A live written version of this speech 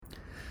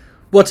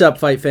What's up,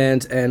 fight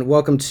fans, and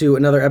welcome to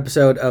another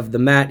episode of The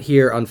Mat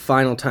here on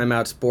Final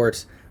Timeout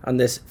Sports. On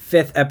this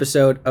fifth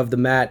episode of The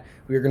Mat,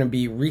 we're going to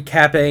be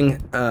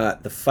recapping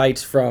the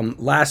fights from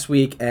last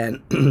week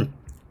and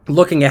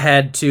looking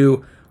ahead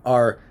to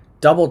our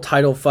double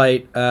title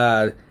fight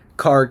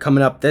card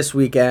coming up this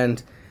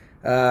weekend.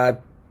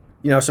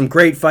 Some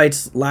great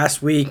fights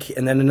last week,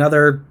 and then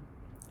another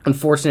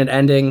unfortunate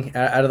ending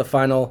out of the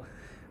final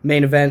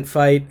main event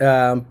fight.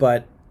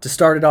 But to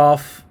start it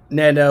off,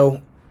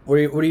 Nando, what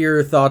are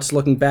your thoughts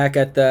looking back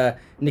at the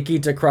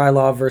Nikita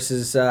Krylov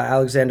versus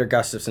Alexander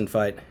Gustafsson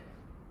fight?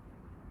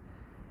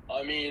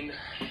 I mean,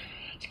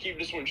 to keep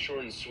this one short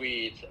and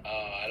sweet,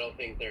 I don't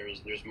think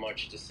there's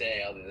much to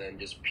say other than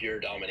just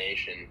pure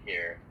domination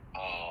here.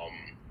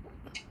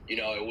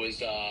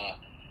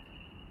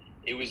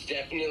 It was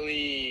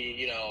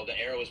definitely, the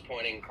arrow was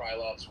pointing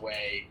Krylov's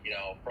way,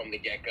 from the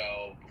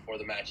get-go before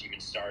the match even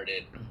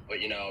started. But,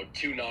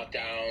 two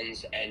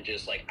knockdowns and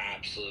just,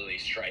 absolutely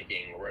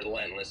striking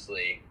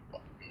relentlessly,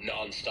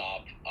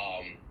 nonstop,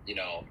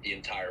 the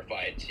entire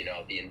fight,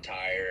 the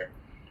entire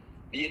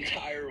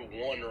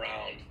one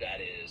round,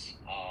 that is.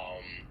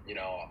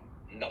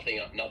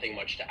 Nothing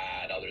much to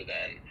add other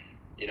than,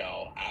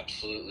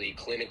 absolutely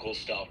clinical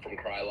stuff from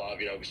Krylov.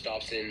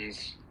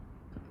 Gustafsson's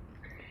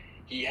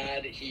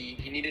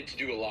he needed to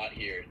do a lot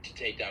here to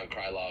take down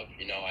Krylov.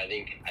 I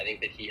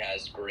think that he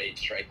has great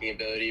striking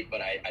ability,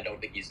 but I don't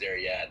think he's there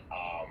yet.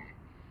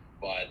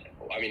 But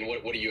I mean,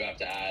 what do you have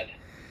to add?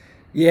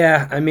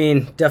 Yeah, I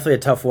mean, definitely a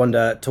tough one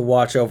to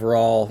watch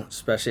overall,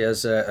 especially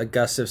as a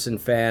Gustafsson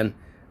fan.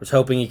 I was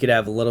hoping he could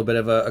have a little bit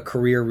of a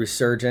career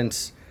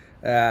resurgence,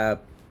 but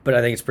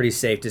I think it's pretty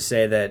safe to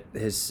say that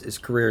his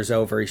career is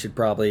over. He should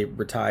probably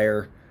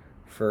retire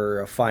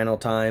for a final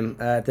time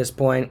at this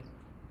point.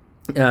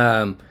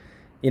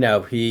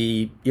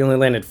 He only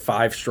landed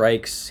 5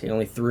 strikes. He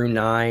only threw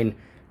 9,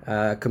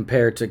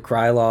 compared to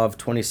Krylov,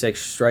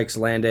 26 strikes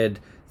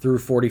landed through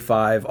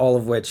 45, all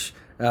of which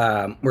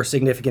were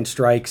significant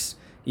strikes.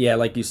 Yeah,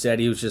 like you said,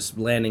 he was just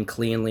landing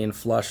cleanly and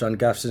flush on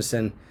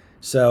Gustafsson.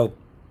 So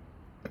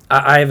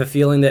I have a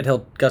feeling that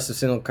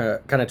Gustafsson will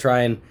kind of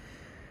try and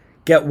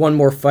get one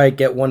more fight,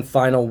 get one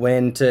final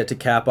win to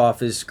cap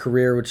off his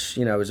career, which,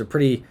 is a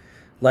pretty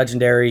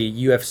legendary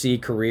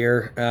UFC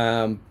career.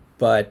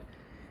 But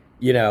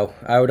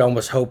I would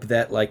almost hope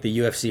that the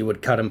UFC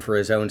would cut him for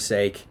his own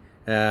sake,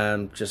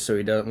 just so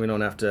we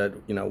don't have to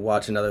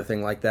watch another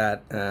thing like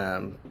that.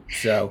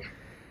 So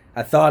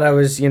I thought I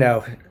was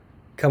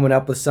coming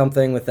up with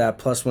something with that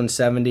plus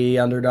 170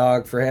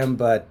 underdog for him,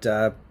 but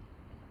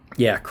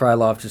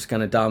Krylov just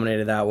kind of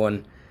dominated that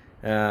one,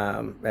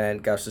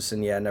 and Gustafsson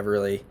never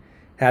really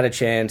had a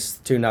chance.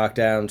 2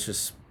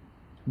 knockdowns,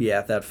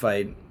 that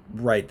fight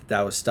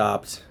that was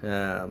stopped.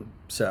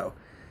 So.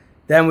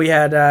 Then we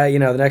had,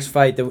 the next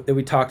fight that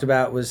we talked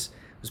about was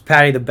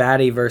Paddy the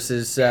Baddy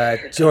versus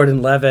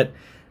Jordan Levitt.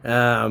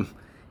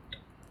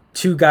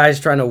 2 guys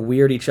trying to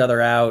weird each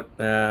other out.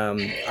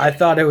 I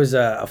thought it was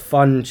a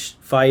fun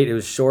fight. It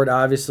was short,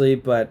 obviously,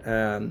 but,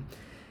 I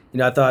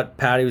thought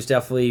Paddy was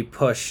definitely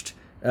pushed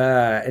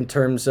in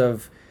terms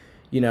of,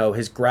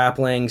 his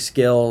grappling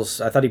skills.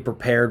 I thought he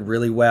prepared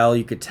really well.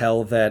 You could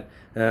tell that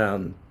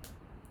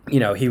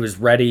he was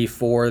ready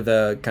for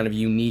the kind of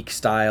unique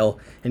style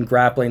in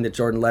grappling that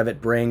Jordan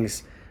Levitt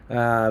brings.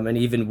 And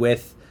even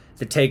with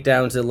the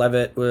takedowns that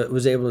Levitt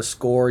was able to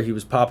score, he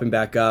was popping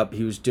back up.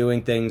 He was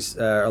doing things,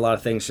 a lot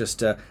of things, just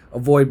to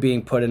avoid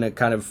being put in a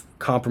kind of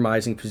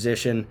compromising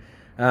position.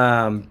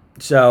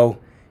 So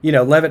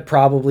Levitt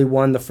probably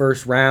won the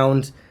first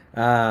round.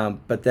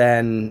 But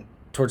then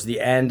towards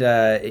the end,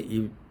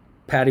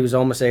 Paddy was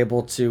almost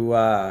able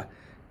to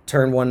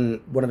turn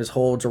one of his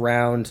holds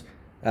around.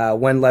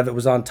 When Levitt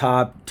was on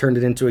top, turned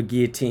it into a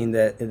guillotine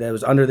that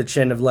was under the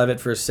chin of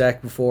Levitt for a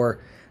sec before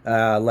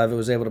Levitt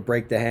was able to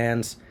break the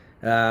hands.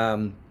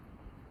 And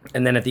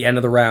then at the end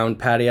of the round,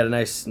 Paddy had a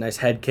nice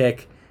head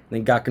kick, and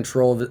then got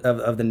control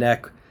of the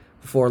neck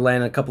before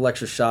landing a couple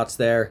extra shots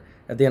there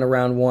at the end of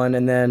round 1.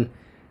 And then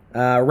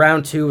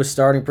round 2 was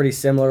starting pretty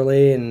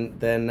similarly, and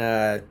then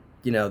that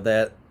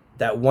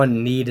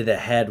one knee to the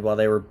head while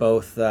they were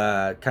both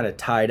kind of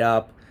tied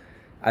up,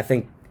 I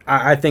think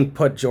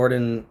put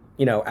Jordan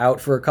out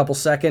for a couple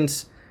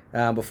seconds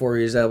before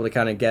he was able to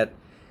kind of get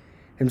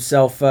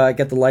himself,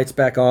 get the lights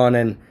back on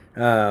and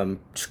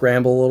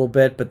scramble a little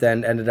bit, but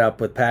then ended up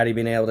with Paddy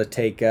being able to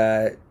take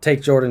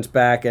Jordan's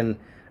back and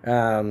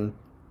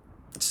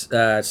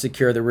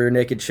secure the rear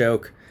naked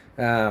choke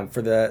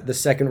for the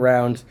second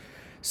round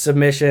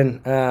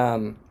submission.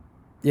 I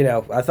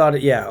thought,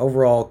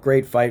 overall,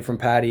 great fight from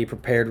Paddy,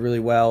 prepared really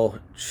well,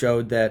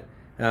 showed that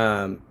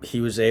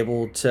he was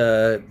able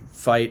to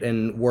fight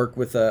and work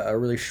with a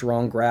really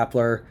strong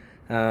grappler.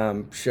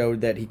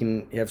 Showed that he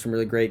can have some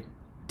really great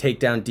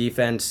takedown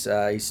defense.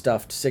 He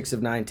stuffed 6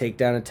 of 9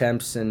 takedown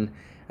attempts, and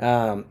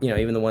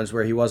even the ones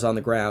where he was on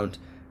the ground,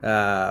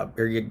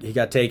 or he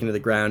got taken to the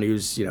ground, he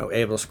was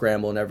able to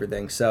scramble and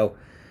everything. So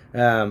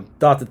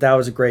thought that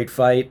was a great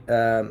fight.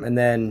 And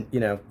then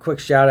quick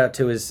shout out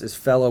to his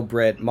fellow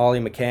Brit Molly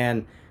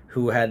McCann,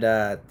 who had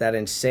that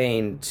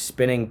insane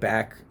spinning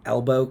back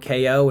elbow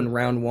KO in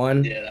round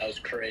one. Yeah, that was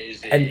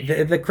crazy.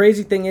 And the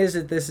crazy thing is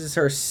that this is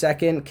her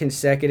second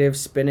consecutive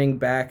spinning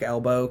back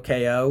elbow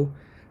KO.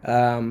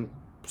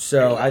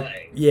 So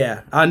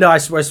no, I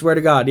swear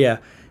to God, yeah.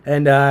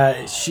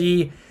 And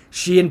she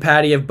and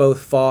Patty have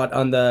both fought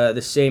on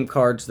the same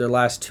cards their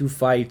last two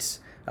fights.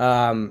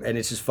 And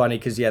it's just funny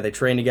because they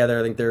train together.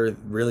 I think they're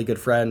really good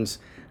friends.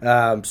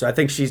 So I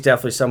think she's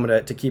definitely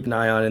someone to keep an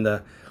eye on in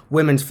the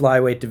women's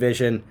flyweight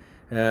division.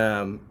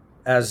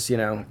 As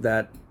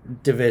that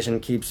division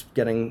keeps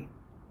getting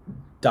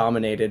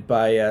dominated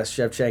by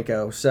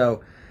Shevchenko.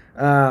 So,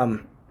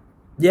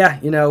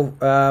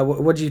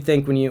 what did you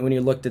think when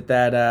you looked at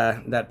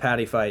that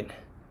Patty fight?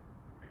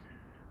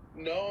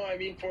 No, I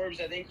mean, Forbes,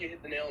 I think you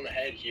hit the nail on the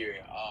head here.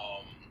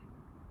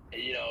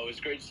 It was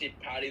great to see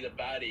Patty the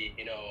Batty,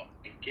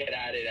 get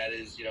at it at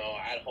his,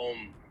 at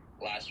home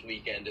last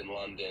weekend in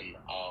London.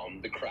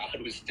 The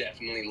crowd was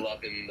definitely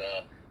loving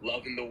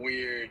the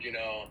weird, he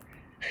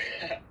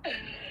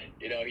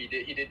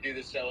did do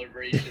the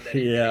celebration that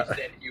he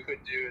said he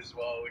would do as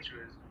well,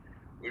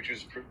 which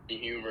was pretty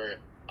humor.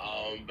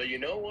 But you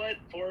know what,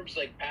 Forbes,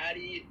 like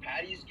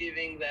Patty's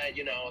giving that,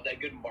 that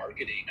good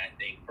marketing, I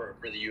think, for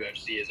the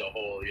UFC as a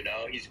whole.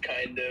 He's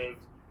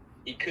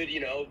he could,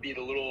 be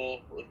the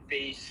little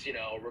face,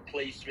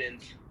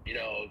 replacement,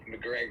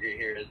 McGregor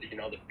here,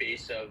 the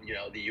face of,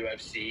 the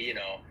UFC,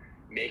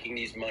 making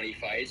these money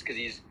fights, because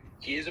he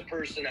is a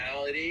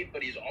personality,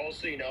 but he's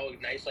also, a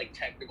nice, like,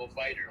 technical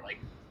fighter.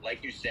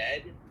 Like you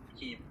said,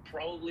 he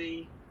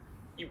probably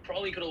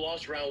could have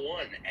lost round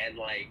one, and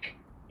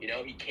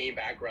he came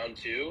back round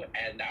two,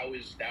 and that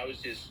was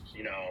just,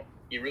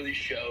 he really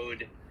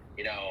showed,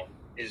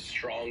 his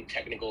strong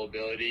technical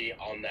ability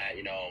on that,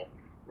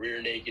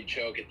 rear naked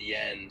choke at the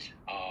end.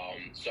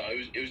 So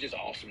it was just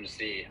awesome to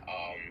see,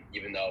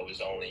 even though it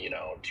was only,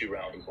 2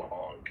 rounds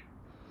long.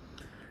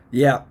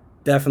 Yeah,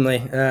 definitely.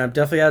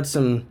 Definitely had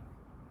some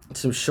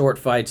short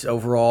fights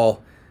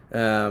overall,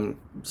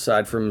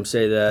 aside from,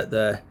 say,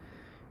 the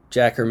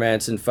Jack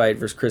Hermanson fight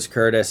versus Chris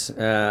Curtis.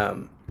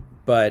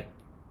 But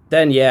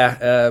then,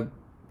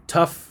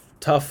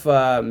 tough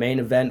main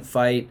event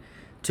fight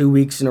 2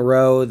 weeks in a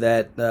row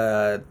that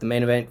the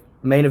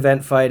main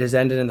event fight has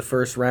ended in the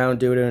first round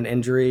due to an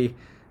injury.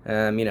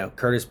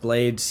 Curtis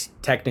Blaydes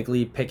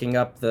technically picking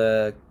up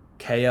the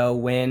KO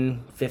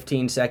win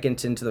 15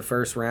 seconds into the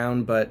first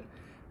round, but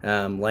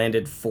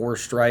landed 4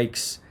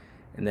 strikes.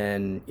 And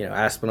then,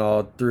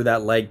 Aspinall threw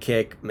that leg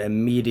kick,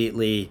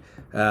 immediately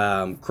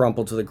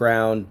crumpled to the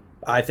ground.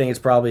 I think it's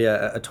probably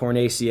a torn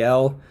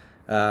ACL.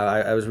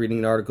 I was reading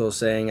an article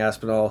saying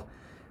Aspinall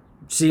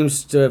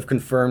seems to have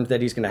confirmed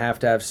that he's going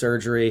to have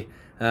surgery,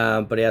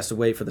 but he has to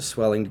wait for the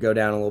swelling to go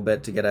down a little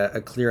bit to get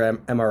a clear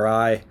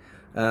MRI.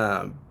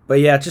 But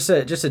yeah, just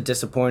a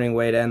disappointing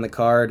way to end the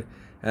card.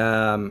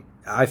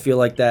 I feel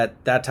like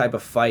that type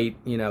of fight,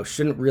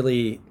 shouldn't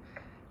really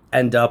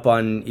end up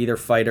on either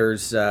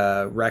fighter's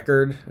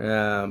record.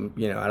 I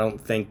don't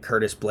think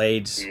Curtis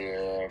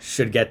Blaydes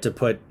should get to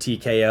put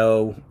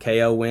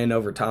KO win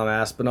over Tom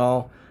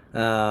Aspinall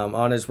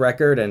on his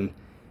record, and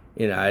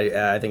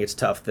I think it's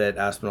tough that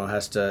Aspinall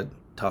has to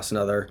toss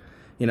another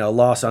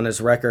loss on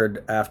his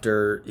record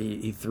after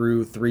he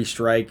threw 3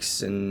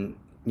 strikes, and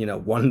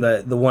one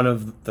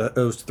of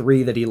those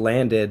 3 that he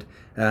landed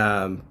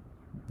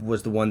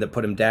was the one that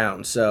put him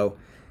down. So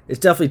it's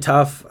definitely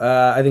tough.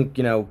 I think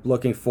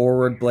looking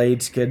forward,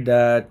 Blaydes could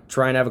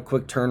try and have a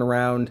quick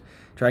turnaround,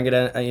 try and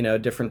get a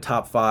different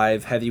top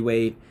 5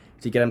 heavyweight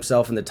to get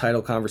himself in the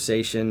title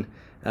conversation.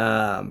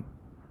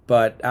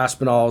 But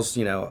Aspinall's,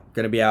 going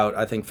to be out,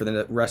 I think, for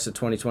the rest of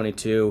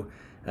 2022,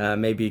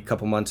 maybe a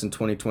couple months in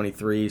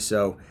 2023.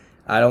 So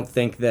I don't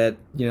think that,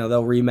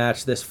 they'll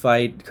rematch this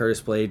fight.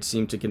 Curtis Blaydes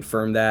seemed to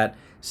confirm that,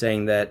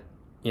 saying that,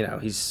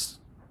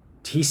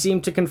 he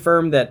seemed to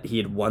confirm that he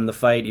had won the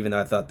fight, even though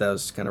I thought that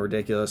was kind of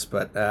ridiculous.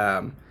 But,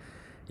 so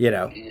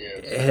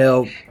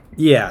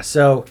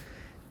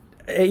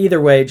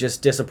either way,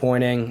 just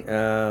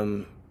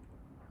disappointing.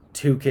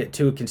 Two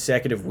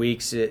consecutive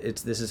weeks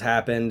this has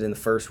happened in the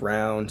first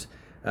round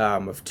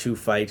of 2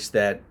 fights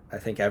that I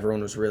think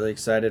everyone was really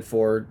excited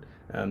for,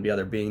 the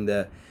other being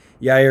the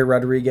Yair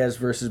Rodriguez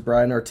versus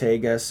Brian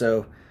Ortega.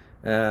 So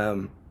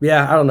I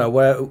don't know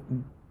what,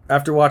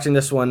 after watching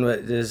this one,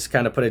 does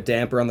kind of put a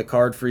damper on the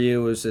card for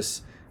you? Was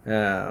this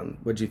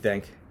what'd you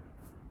think?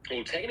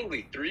 Well,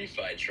 technically 3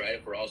 fights, right,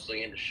 if we're also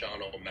into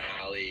Sean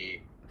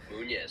O'Malley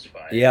Munoz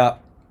fight. Yeah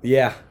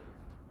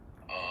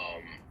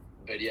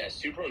But yeah,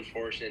 super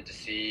unfortunate to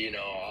see,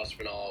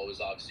 Aspinall was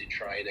obviously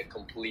trying to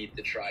complete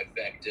the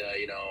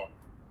trifecta,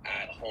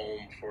 at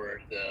home for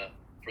the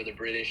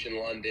British in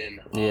London.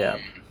 Yeah.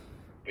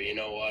 But you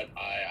know what?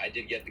 I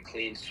did get the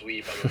clean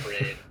sweep, I'm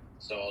afraid.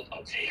 So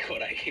I'll take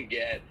what I can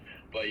get.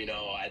 But,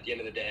 at the end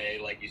of the day,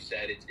 like you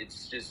said,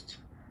 it's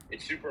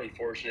super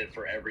unfortunate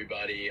for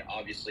everybody.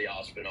 Obviously,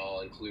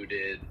 Aspinall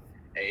included.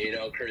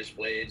 And, Curtis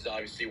Blaydes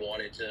obviously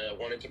wanted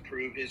to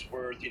prove his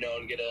worth,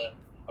 and get a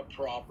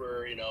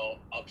proper,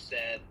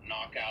 upset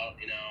knockout,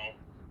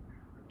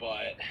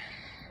 but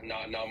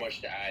not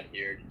much to add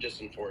here.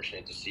 Just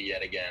unfortunate to see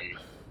yet again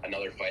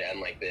another fight end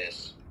like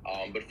this.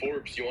 But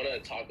Forbes, you want to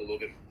talk a little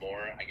bit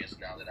more? I guess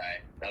now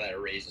that I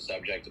raised the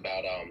subject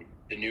about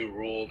the new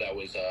rule that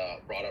was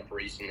brought up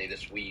recently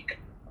this week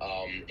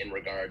in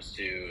regards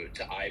to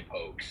eye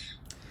pokes.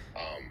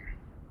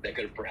 That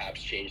could have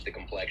perhaps changed the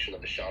complexion of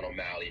the Sean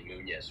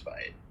O'Malley-Munoz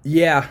fight.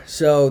 Yeah,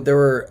 so there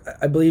were,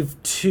 I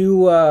believe,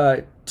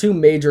 two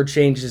major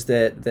changes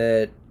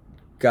that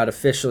got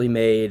officially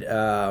made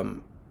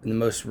in the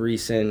most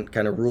recent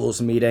kind of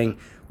rules meeting.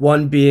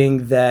 One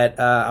being that,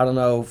 I don't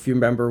know if you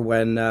remember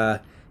when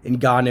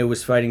Ngannou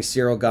was fighting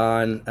Cyril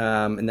Gane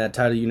in that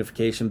title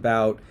unification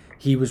bout,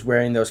 he was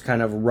wearing those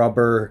kind of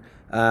rubber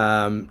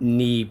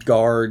knee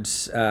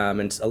guards,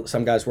 and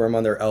some guys wear them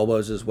on their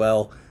elbows as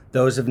well.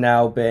 Those have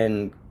now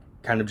been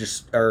kind of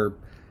or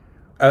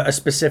a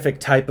specific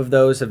type of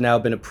those have now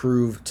been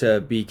approved to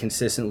be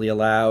consistently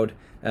allowed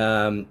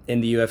in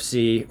the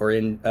UFC or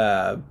in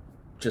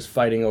just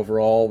fighting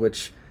overall,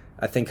 which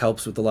I think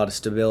helps with a lot of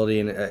stability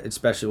and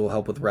especially will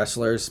help with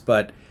wrestlers.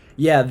 But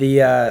yeah,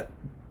 the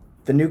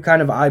new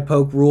kind of eye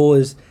poke rule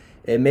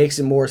it makes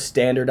it more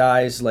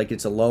standardized, like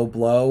it's a low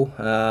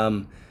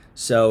blow.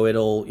 So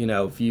it'll,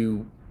 if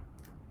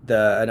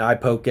an eye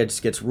poke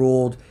gets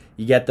ruled,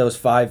 you get those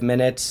 5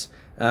 minutes.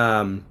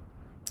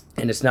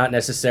 And it's not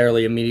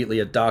necessarily immediately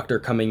a doctor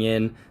coming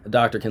in. A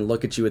doctor can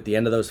look at you at the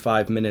end of those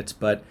 5 minutes.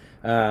 But,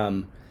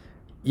 had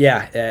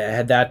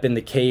that been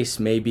the case,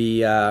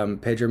 maybe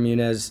Pedro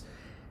Munhoz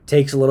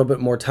takes a little bit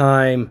more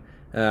time.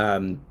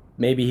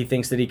 Maybe he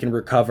thinks that he can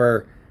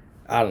recover.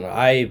 I don't know.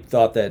 I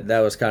thought that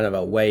was kind of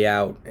a way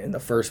out in the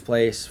first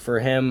place for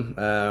him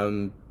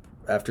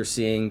after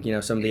seeing,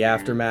 some of the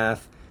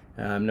aftermath.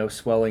 No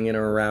swelling in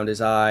or around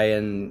his eye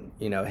and,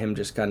 him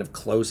just kind of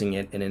closing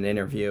it in an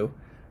interview.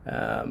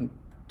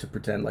 To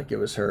pretend like it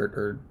was hurt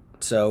or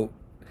so.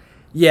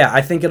 Yeah,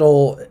 I think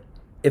it'll,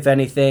 if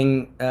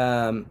anything,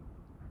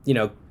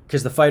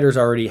 because the fighters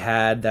already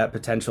had that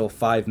potential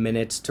 5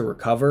 minutes to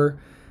recover.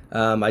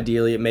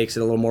 Ideally, it makes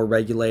it a little more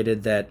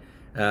regulated that,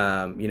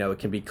 it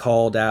can be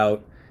called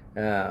out.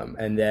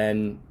 And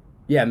then,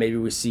 maybe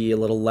we see a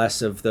little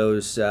less of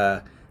those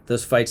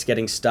fights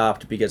getting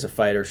stopped because a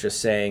fighter's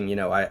just saying,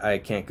 I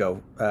can't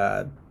go,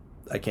 I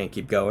can't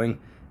keep going.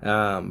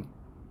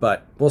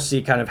 But we'll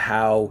see kind of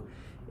how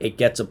it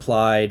gets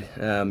applied,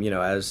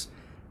 as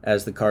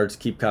the cards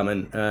keep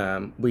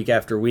coming week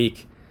after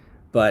week.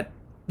 But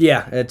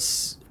yeah,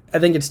 I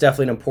think it's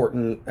definitely an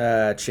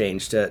important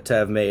change to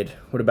have made.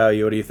 What about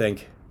you? What do you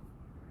think?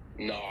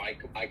 No,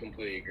 I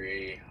completely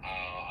agree.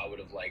 I would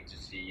have liked to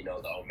see the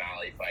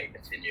O'Malley fight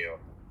continue,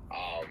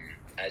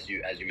 as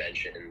you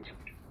mentioned.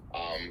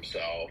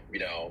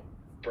 So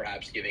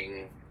perhaps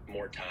giving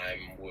more time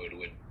would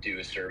do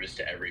a service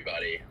to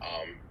everybody,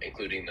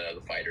 including the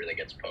fighter that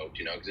gets poked,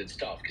 because it's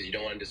tough because you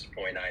don't want to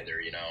disappoint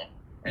either,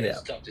 and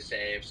It's tough to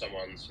say if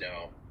someone's,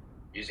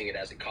 using it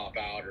as a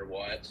cop-out or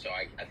what. So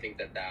I think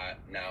that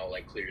now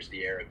clears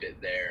the air a bit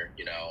there,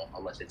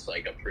 unless it's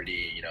like a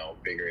pretty,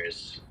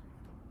 vigorous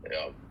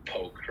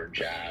poke or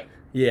jab.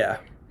 Yeah.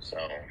 So.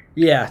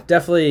 Yeah,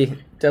 definitely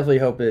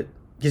hope it,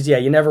 because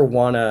you never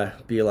want to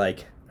be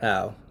like,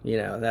 oh,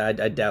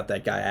 I doubt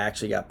that guy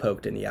actually got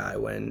poked in the eye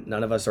when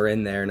none of us are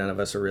in there. None of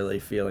us are really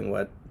feeling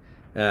what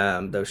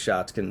those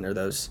shots or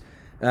those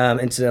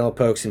incidental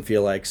pokes can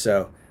feel like.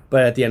 So,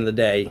 but at the end of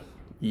the day,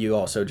 you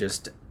also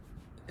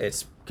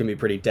it can be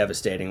pretty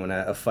devastating when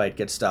a fight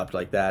gets stopped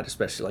like that,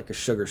 especially like a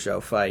Sugar Show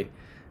fight.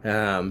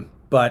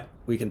 But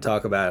we can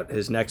talk about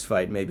his next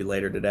fight maybe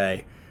later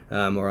today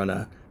or on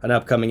an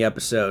upcoming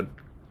episode.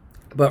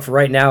 But for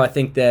right now, I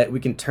think that we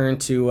can turn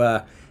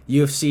to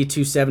UFC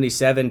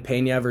 277,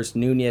 Pena versus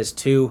Nunes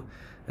 2,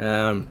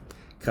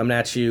 coming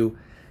at you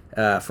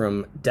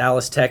from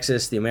Dallas,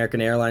 Texas, the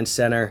American Airlines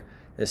Center,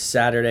 this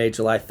Saturday,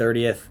 July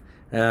 30th.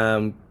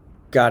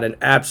 Got an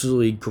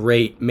absolutely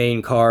great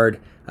main card.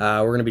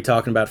 We're going to be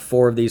talking about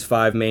 4 of these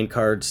 5 main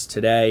cards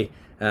today,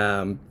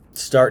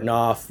 starting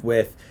off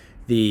with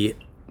the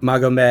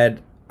Magomed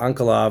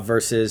Ankalaev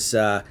versus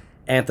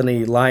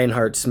Anthony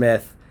Lionheart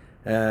Smith.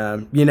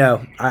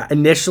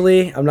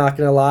 Initially, I'm not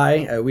going to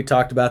lie, we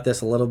talked about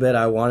this a little bit.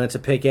 I wanted to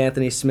pick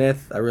Anthony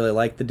Smith. I really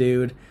like the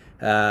dude.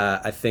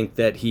 I think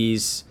that he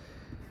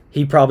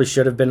probably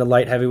should have been a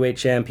light heavyweight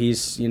champ.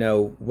 He's,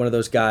 one of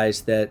those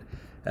guys that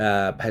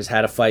has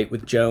had a fight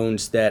with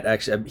Jones that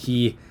actually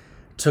he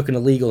took an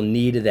illegal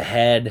knee to the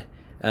head,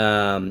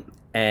 and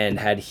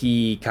had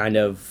he kind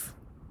of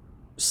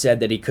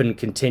said that he couldn't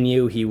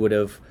continue, he would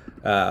have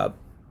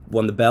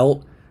won the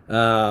belt.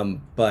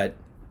 But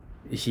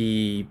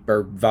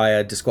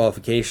via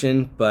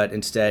disqualification, but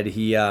instead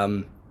he,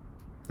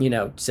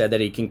 said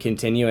that he can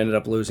continue. Ended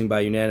up losing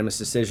by unanimous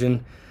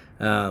decision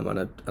on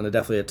a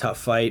definitely a tough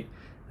fight.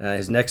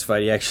 His next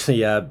fight, he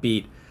actually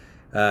beat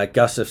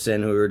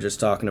Gustafsson, who we were just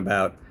talking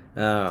about.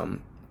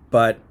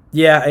 But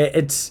yeah,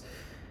 it's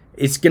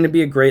going to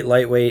be a great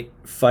lightweight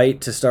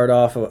fight to start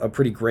off a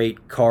pretty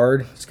great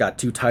card. It's got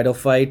 2 title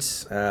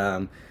fights.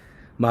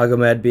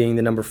 Magomed being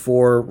the number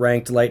 4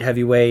 ranked light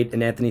heavyweight,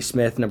 and Anthony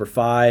Smith number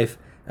 5.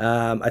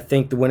 I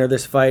think the winner of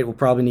this fight will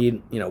probably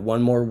need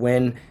one more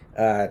win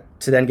to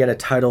then get a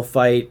title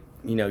fight.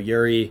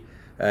 Yuri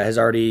has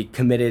already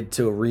committed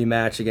to a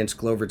rematch against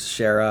Glover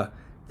Teixeira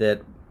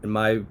that, in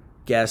my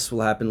guess,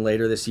 will happen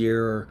later this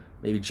year or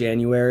maybe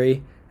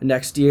January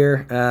next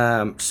year.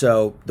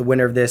 So the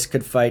winner of this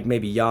could fight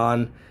maybe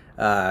Jan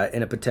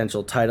in a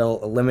potential title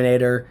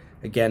eliminator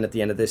again at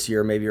the end of this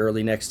year, maybe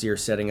early next year,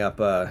 setting up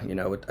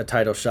a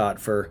title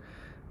shot for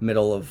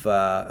middle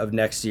of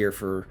next year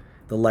for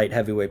the light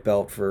heavyweight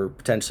belt for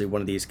potentially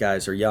one of these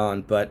guys or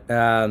Jan. But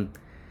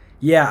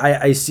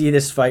I see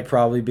this fight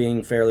probably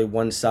being fairly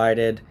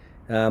one-sided.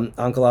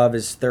 Ankalaev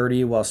is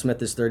 30 while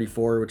Smith is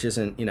 34, which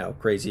isn't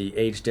crazy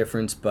age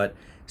difference, but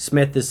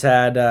Smith has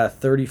had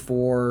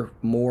 34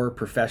 more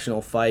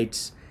professional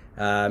fights.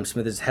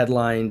 Smith has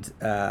headlined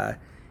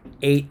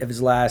 8 of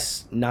his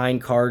last 9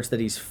 cards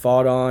that he's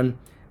fought on,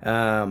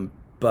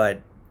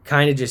 but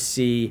kind of just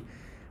see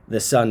the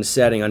sun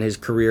setting on his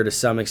career to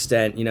some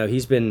extent.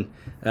 He's been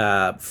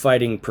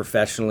fighting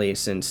professionally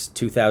since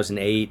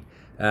 2008.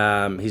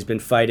 He's been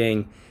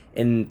fighting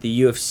in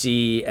the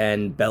UFC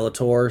and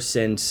Bellator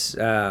since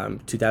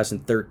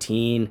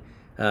 2013.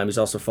 He's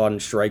also fought in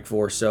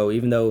Strikeforce. So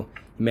even though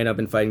he may not have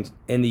been fighting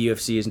in the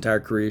UFC his entire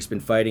career, he's been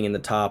fighting in the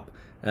top,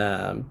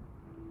 fighting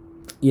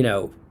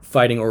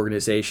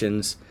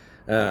organizations.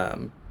 He's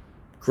on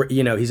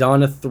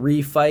a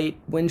 3-fight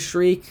win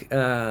streak,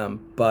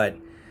 but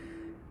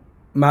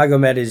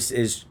Magomed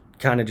is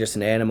kind of just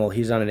an animal.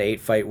 He's on an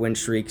 8-fight win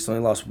streak. He's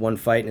only lost 1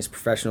 fight in his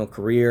professional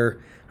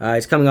career.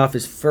 He's coming off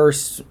his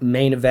first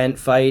main event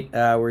fight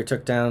where he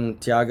took down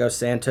Thiago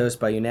Santos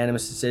by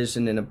unanimous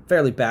decision in a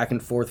fairly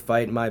back-and-forth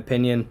fight, in my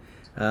opinion.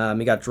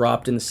 He got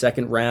dropped in the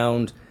second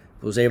round,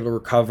 was able to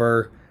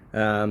recover.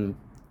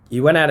 He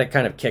went at it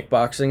kind of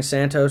kickboxing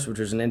Santos, which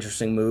was an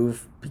interesting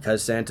move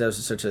because Santos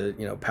is such a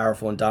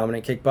powerful and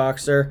dominant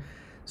kickboxer.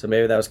 So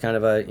maybe that was kind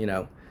of a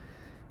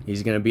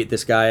he's going to beat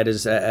this guy at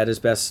his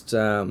best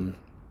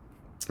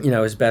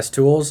his best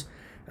tools.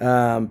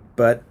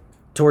 But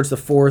towards the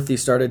 4th, he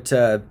started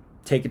to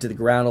take it to the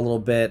ground a little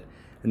bit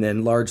and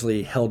then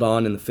largely held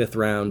on in the 5th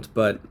round,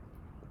 but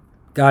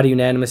got a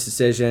unanimous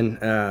decision.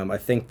 I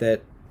think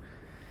that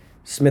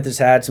Smith has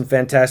had some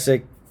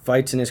fantastic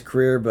fights in his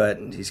career, but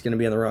he's going to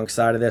be on the wrong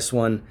side of this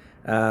one.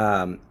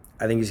 I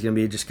think he's going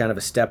to be just kind of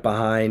a step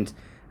behind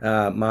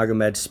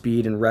Magomed's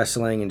speed and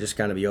wrestling and just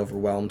kind of be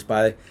overwhelmed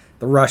by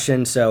the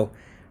Russian. So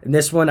in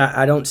this one,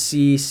 I don't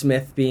see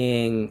Smith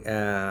being...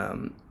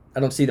 I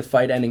don't see the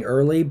fight ending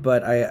early,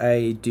 but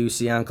I do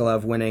see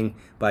Ankalaev winning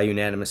by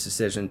unanimous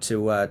decision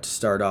to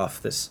start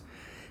off this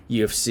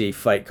UFC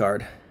fight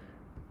card.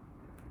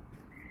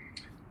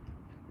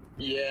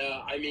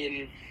 Yeah, I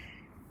mean,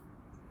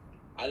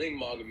 I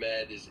think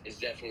Magomed is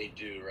definitely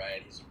due,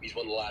 right? He's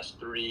won the last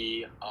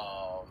 3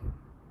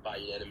 by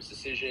unanimous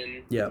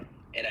decision. Yeah.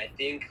 And I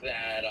think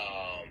that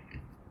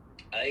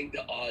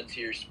the odds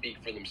here speak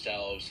for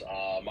themselves.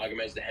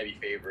 Magomed's the heavy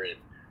favorite.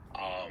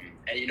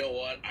 And you know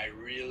what? I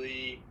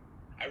really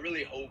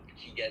hope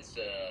he gets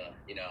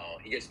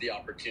the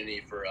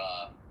opportunity for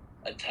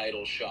a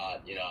title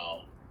shot,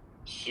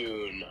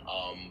 soon,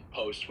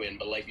 post win.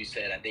 But like you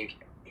said, I think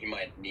he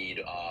might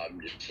need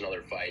just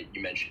another fight.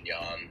 You mentioned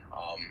Jan.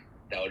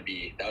 That would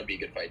be a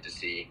good fight to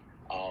see.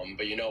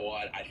 But you know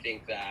what? I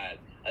think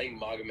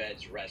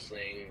Magomed's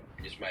wrestling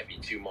just might be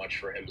too much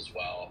for him as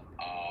well.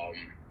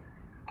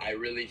 I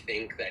really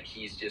think that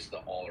he's just the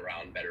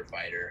all-around better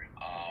fighter.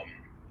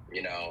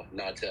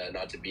 Not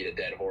to beat a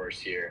dead horse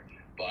here,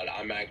 but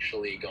I'm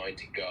actually going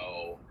to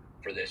go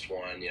for this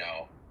one.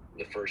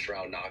 The first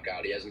round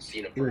knockout. He hasn't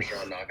seen a first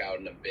round knockout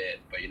in a bit,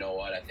 but you know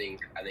what? I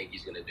think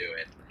he's going to do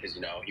it because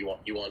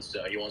he wants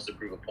to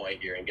prove a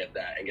point here and get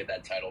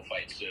that title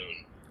fight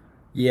soon.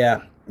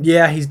 Yeah,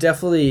 he's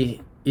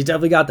definitely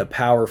got the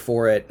power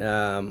for it.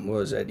 What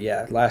was it?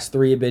 Yeah, last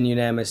 3 have been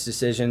unanimous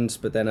decisions,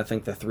 but then I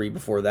think the 3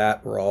 before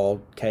that were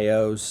all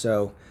KOs.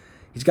 So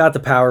he's got the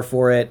power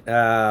for it.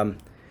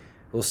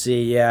 We'll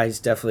see. Yeah, he's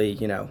definitely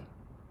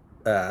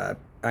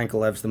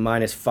Ankalaev's the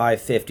minus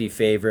 550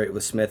 favorite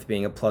with Smith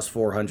being a plus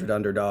 400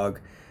 underdog.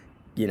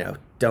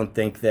 Don't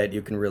think that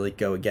you can really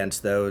go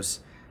against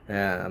those.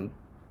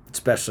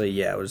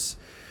 Especially, it was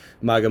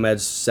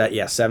Magomed's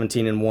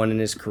 17-1 in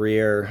his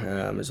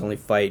career. His only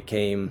fight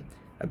came,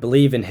 I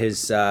believe, in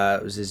his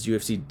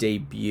UFC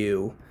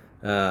debut.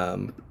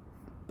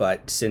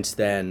 But since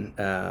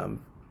then,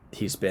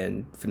 he's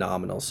been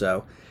phenomenal.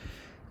 So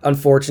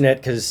unfortunate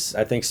because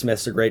I think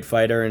Smith's a great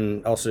fighter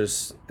and also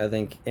I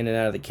think in and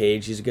out of the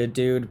cage he's a good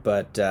dude.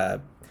 But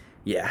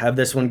have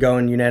this one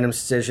going unanimous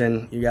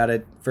decision. You got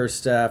it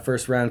first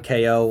round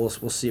KO.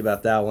 We'll see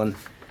about that one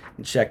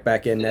and check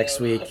back in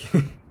next week.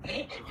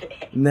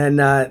 And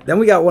then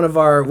we got one of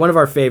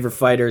our favorite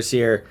fighters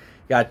here.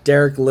 Got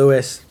Derek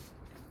Lewis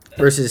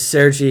versus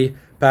Sergey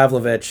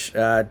Pavlovich.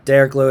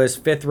 Derek Lewis,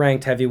 5th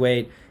ranked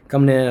heavyweight,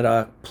 coming in at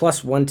a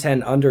plus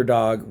 110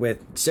 underdog with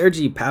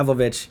Sergey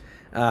Pavlovich,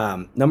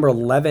 number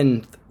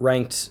 11th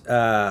ranked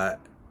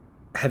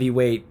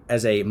heavyweight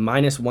as a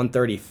minus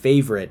 130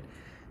 favorite.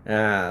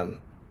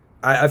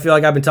 I feel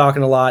like I've been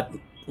talking a lot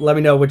let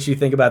me know what you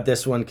think about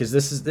this one, because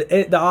this is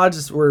the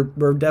odds were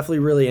definitely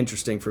really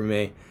interesting for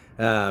me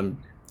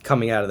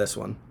coming out of this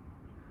one.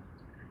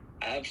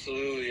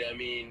 Absolutely. I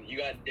mean, you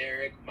got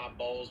Derek. My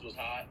balls was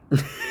hot.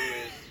 Lewis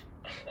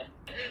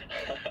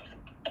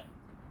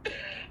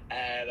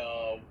at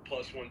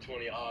plus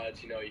 120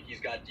 odds. You know, he's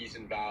got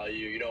decent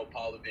value. You know,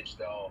 Pavlovich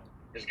though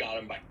has got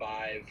him by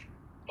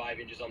five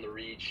inches on the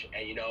reach,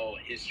 and you know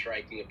his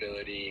striking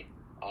ability.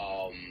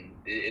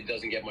 It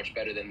doesn't get much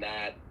better than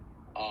that.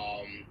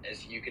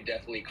 As you could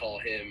definitely call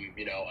him,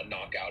 you know, a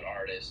knockout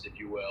artist, if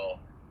you will.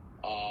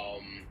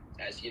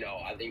 As you know,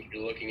 I think if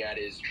you're looking at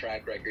his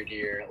track record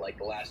here, like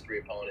the last 3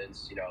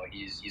 opponents, you know,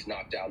 he's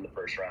knocked out in the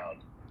first round,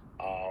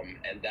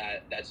 and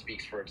that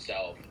speaks for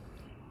itself.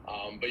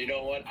 But you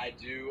know what? I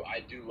do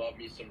love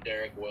me some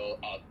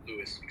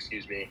Lewis.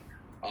 Excuse me.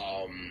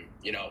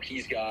 You know,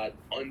 he's got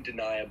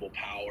undeniable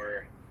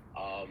power.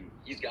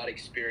 He's got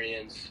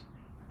experience,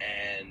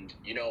 and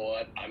you know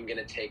what? I'm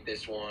gonna take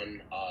this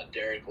one.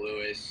 Derek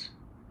Lewis.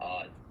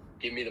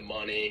 Give me the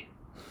money.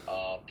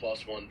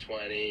 Plus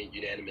 120,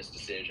 unanimous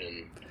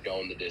decision,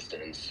 going the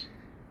distance.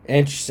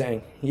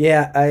 Interesting.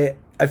 Yeah,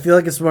 I feel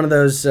like it's one of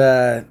those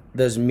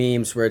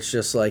memes where it's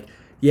just like,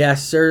 yeah,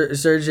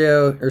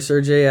 Sergey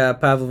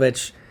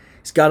Pavlovich,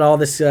 he's got all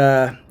this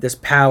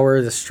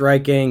power, the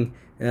striking.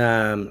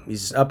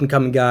 He's an up and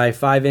coming guy,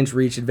 5-inch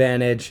reach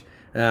advantage.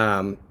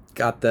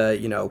 Got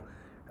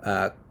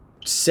the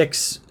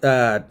 6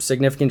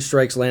 significant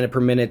strikes landed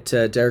per minute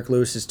to Derek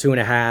Lewis's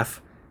 2.5.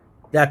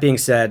 That being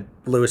said,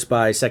 Lewis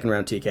by second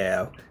round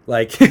TKO.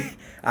 Like,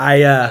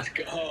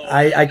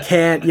 I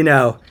can't,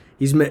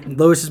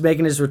 Lewis is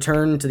making his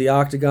return to the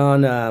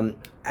octagon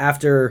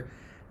after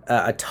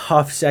a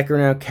tough second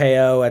round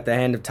KO at the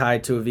hand of Tai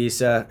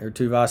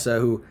Tuivasa,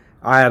 who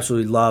I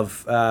absolutely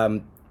love.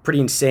 Pretty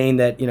insane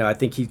that, I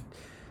think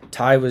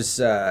Tai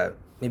was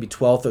maybe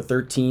 12th or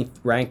 13th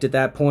ranked at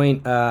that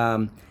point.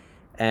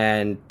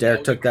 And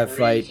Derek took that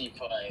fight.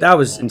 That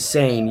was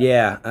insane.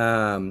 Yeah.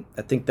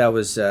 I think that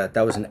was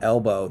an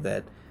elbow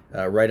that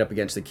right up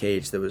against the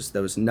cage. That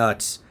was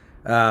nuts.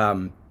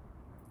 But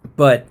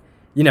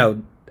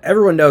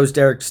everyone knows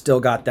Derek still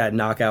got that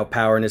knockout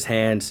power in his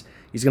hands.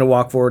 He's gonna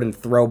walk forward and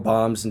throw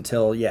bombs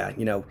until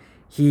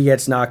he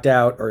gets knocked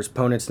out or his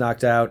opponent's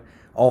knocked out.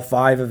 All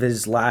 5 of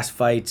his last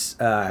fights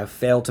have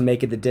failed to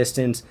make it the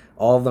distance.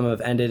 All of them have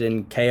ended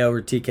in KO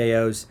or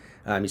TKOs.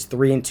 He's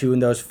 3-2 in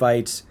those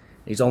fights.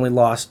 He's only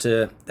lost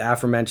to the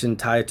aforementioned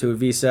Tai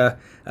Tuivasa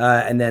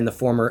and then the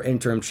former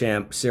interim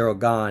champ Cyril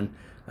Gane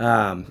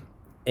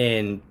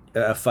in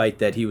a fight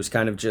that he was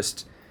kind of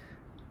just.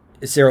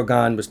 Cyril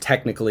Gane was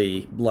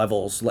technically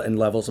levels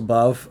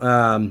above,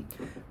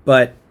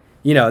 but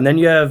and then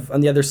you have on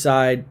the other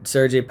side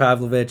Sergey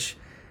Pavlovich,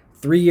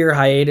 3-year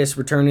hiatus,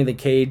 returning to the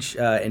cage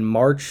in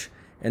March,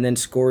 and then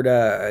scored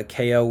a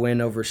KO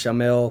win over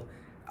Shamil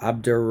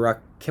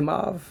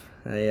Abdurakhimov.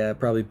 I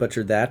probably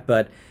butchered that,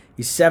 but.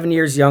 He's 7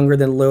 years younger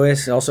than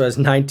Lewis. He also has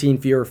 19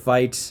 fewer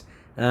fights.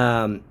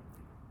 I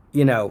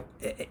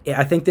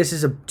think this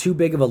is too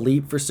big of a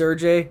leap for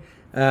Sergey.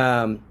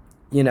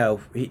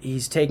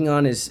 He's taking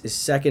on his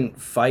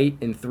second fight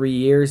in 3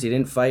 years. He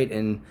didn't fight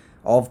in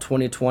all of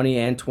 2020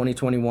 and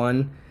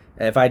 2021.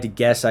 If I had to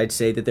guess, I'd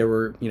say that there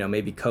were,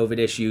 maybe COVID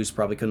issues,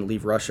 probably couldn't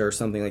leave Russia or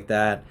something like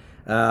that.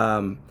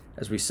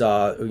 As we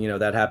saw,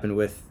 that happened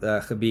with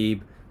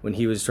Khabib when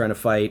he was trying to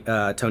fight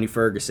Tony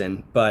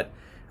Ferguson. But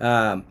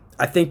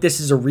I think this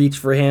is a reach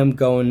for him,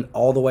 going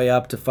all the way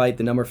up to fight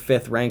the number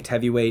 5th ranked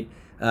heavyweight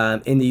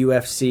in the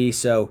UFC.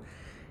 So,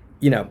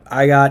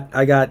 I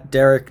got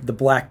Derek the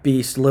Black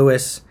Beast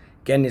Lewis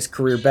getting his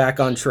career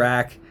back on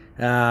track.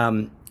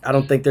 I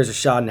don't think there's a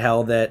shot in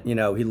hell that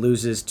he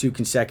loses 2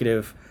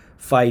 consecutive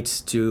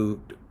fights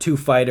to 2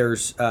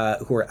 fighters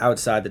who are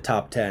outside the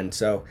top 10.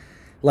 So,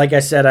 like I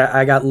said,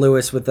 I got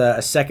Lewis with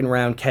a second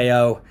round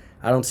KO.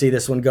 I don't see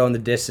this one going the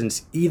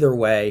distance either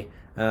way,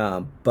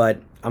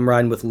 but I'm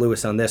riding with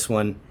Lewis on this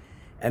one.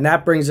 And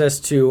that brings us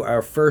to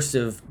our first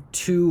of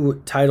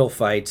 2 title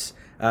fights,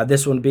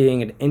 this one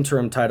being an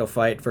interim title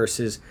fight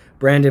versus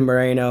Brandon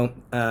Moreno,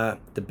 the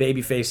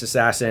babyface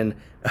assassin,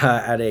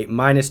 at a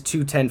minus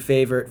 210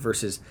 favorite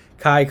versus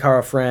Kai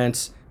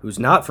Kara-France, who's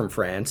not from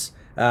France,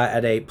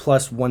 at a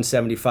plus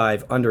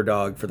 175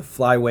 underdog for the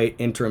flyweight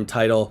interim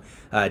title.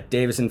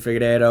 Deiveson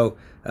Figueiredo,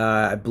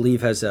 I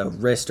believe, has a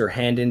wrist or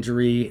hand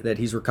injury that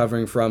he's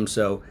recovering from,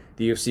 so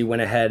the UFC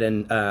went ahead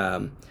and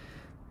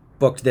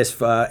booked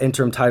this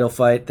interim title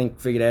fight. I think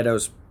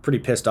Figueiredo's pretty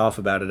pissed off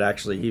about it,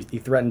 actually. He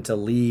threatened to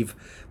leave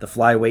the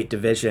flyweight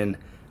division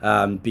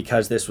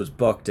because this was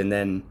booked, and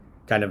then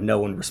kind of no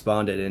one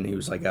responded, and he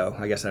was like, oh,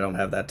 I guess I don't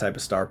have that type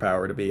of star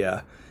power to be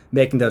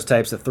making those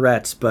types of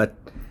threats. But,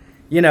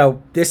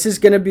 this is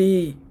going to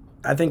be,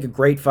 I think, a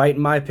great fight,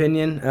 in my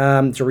opinion.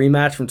 It's a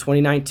rematch from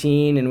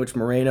 2019 in which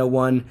Moreno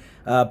won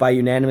by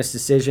unanimous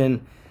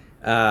decision.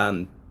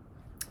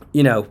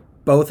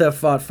 Both have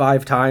fought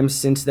 5 times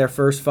since their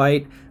first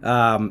fight.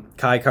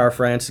 Kai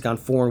Kara-France has gone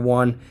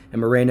 4-1,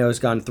 and Moreno has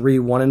gone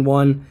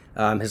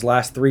 3-1-1. His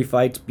last 3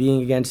 fights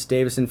being against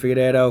Deiveson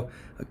Figueiredo,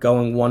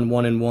 going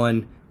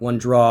 1-1-1 one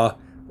draw,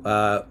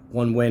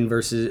 one win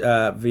versus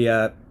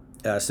via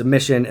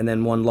submission, and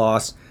then one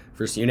loss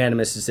versus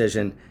unanimous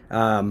decision.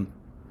 On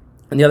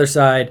the other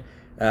side,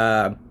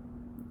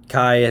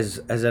 Kai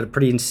has had a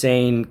pretty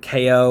insane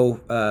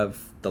KO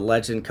of the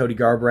legend Cody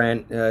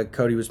Garbrandt.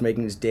 Cody was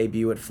making his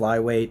debut at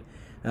flyweight,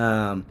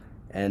 and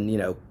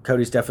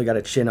Cody's definitely got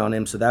a chin on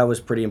him, so that was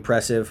pretty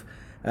impressive.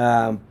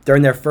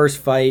 During their first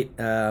fight,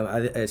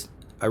 I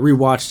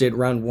rewatched it.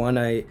 Round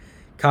one,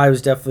 Kai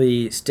was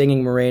definitely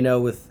stinging Moreno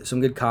with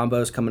some good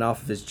combos coming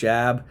off of his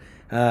jab,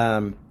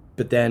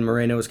 but then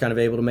Moreno was kind of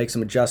able to make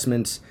some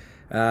adjustments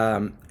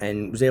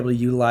and was able to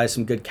utilize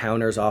some good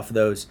counters off of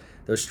those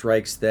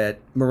strikes that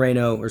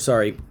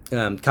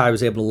Kai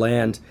was able to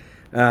land.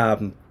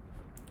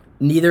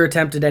 Neither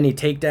attempted any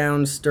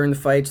takedowns during the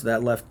fight, so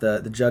that left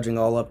the judging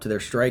all up to their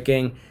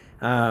striking.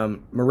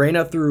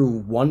 Moreno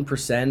threw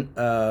 1%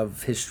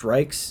 of his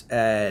strikes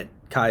at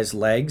Kai's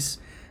legs,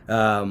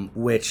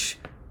 which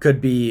could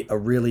be a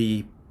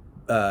really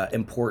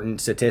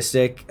important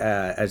statistic,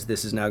 as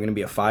this is now going to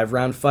be a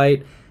 5-round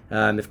fight.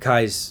 If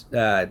Kai's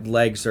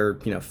legs are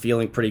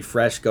feeling pretty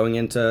fresh going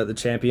into the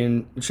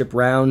championship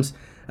rounds,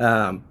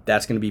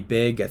 that's going to be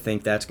big. I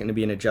think that's going to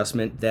be an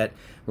adjustment that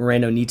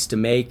Moreno needs to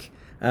make.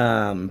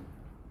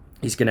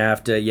 He's going to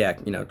have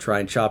to, try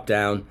and chop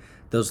down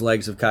those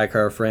legs of Kai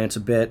Kara-France a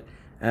bit.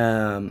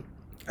 I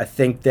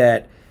think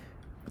that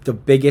the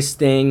biggest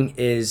thing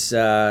is,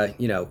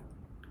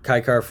 Kai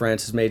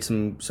Kara-France has made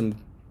some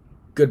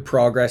good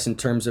progress in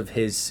terms of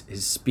his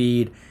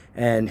speed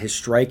and his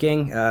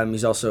striking.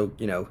 He's also,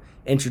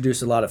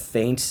 introduced a lot of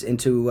feints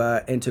into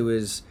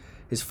his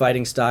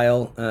fighting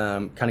style,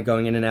 kind of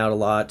going in and out a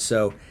lot.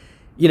 So,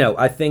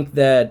 I think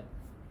that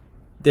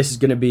this is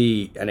going to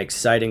be an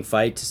exciting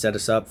fight to set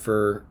us up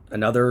for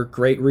another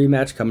great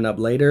rematch coming up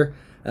later.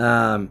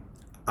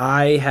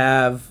 I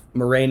have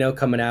Moreno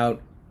coming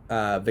out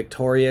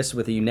victorious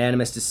with a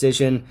unanimous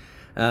decision.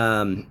 It's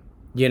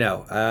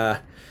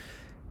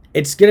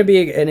going to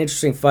be an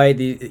interesting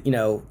fight.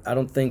 I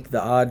don't think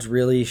the odds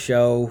really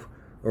show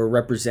or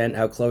represent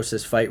how close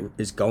this fight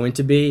is going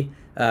to be.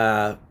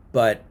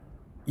 But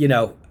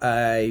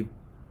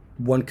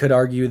one could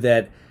argue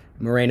that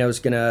Moreno's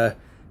going to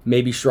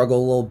maybe struggle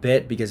a little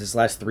bit because his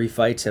last 3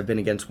 fights have been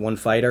against one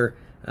fighter.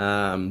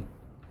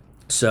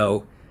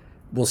 So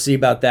we'll see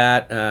about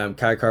that.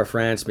 Kai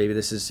Kara-France, maybe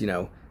this is,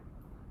 too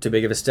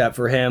big of a step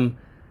for him.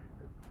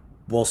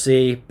 We'll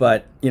see.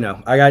 But,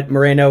 I got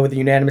Moreno with a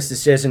unanimous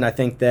decision. I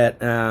think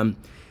that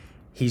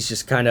he's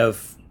just kind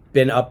of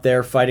been up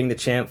there fighting the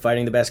champ,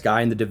 fighting the best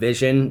guy in the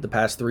division the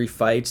past 3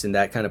 fights, and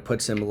that kind of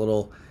puts him a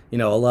little, a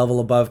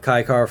level above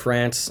Kai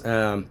Kara-France.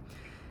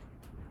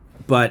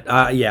 But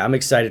I'm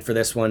excited for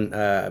this one.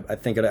 I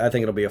think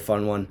it'll be a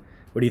fun one.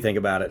 What do you think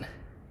about it?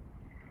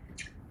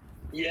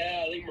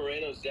 Yeah, I think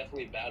Moreno's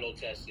definitely battle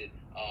tested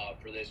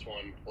for this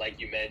one. Like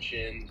you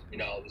mentioned,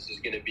 this is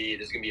gonna be a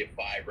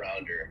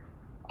 5-rounder,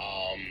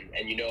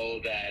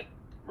 and that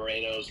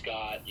Moreno's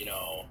got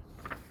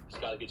he's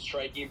got a good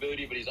striking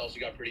ability, but he's also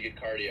got pretty good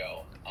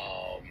cardio.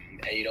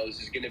 And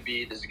this is gonna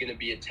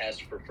be a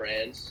test for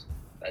France.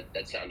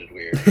 That sounded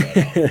weird,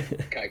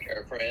 but Kai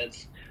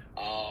Kara-France.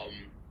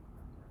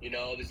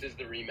 This is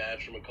the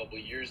rematch from a couple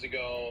of years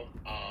ago.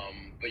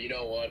 But you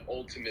know what?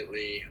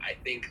 Ultimately, I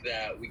think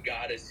that we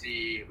gotta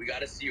see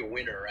a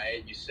winner,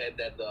 right? You said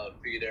that the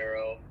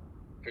Figueiredo,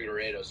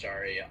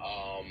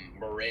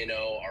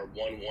 Moreno are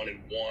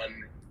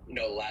 1-1-1.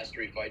 The last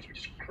 3 fights, which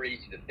is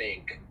crazy to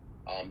think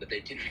that they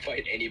didn't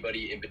fight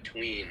anybody in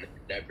between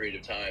that period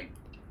of time.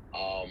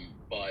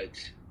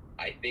 But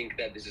I think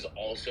that this is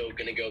also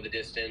going to go the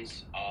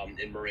distance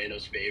in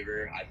Moreno's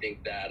favor. I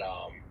think that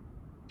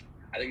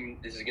I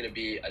think this is going to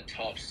be a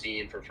tough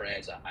scene for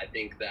France. I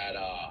think that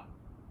I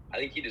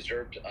think he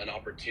deserved an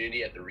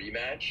opportunity at the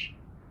rematch,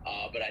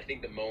 but I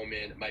think the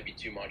moment might be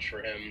too much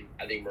for him.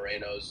 I think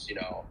Moreno's,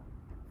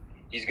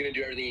 he's going to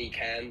do everything he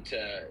can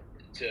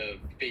to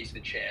face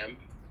the champ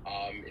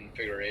in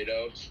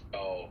Figueiredo.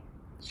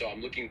 So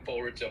I'm looking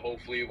forward to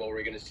hopefully what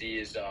we're going to see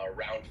is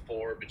round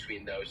 4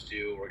 between those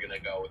two. We're going to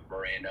go with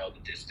Moreno,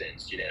 the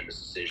distance, unanimous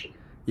decision.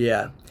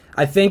 Yeah.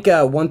 I think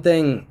one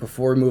thing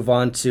before we move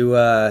on to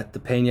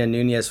the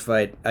Pena-Nunes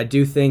fight, I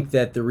do think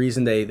that the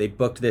reason they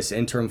booked this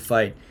interim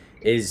fight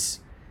is,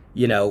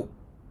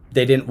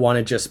 they didn't want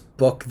to just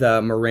book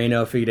the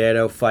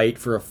Moreno-Figueiredo fight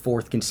for a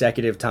 4th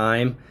consecutive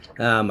time.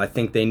 I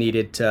think they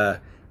needed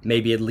to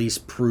maybe at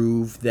least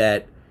prove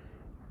that,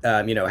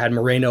 had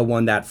Moreno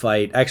won that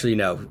fight, actually,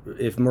 no,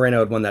 if Moreno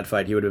had won that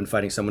fight, he would have been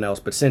fighting someone else.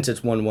 But since it's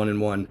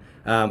 1-1-1,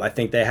 I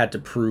think they had to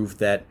prove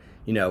that,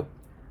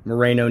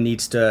 Moreno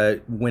needs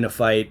to win a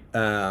fight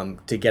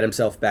to get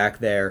himself back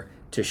there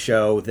to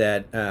show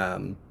that,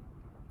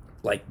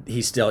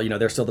 he's still,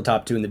 they're still the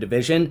top 2 in the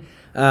division.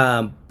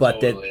 But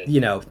totally.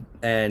 That,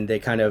 and they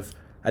kind of,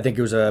 I think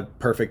it was a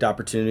perfect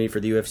opportunity for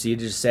the UFC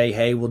to just say,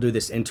 hey, we'll do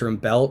this interim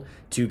belt,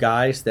 2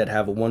 guys that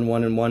have a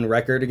 1-1-1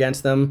 record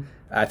against them.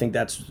 I think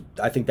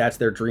that's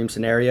their dream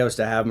scenario, is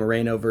to have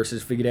Moreno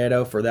versus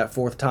Figueiredo for that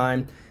 4th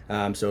time.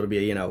 So it'll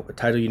be a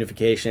title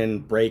unification,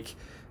 break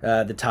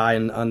the tie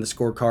on the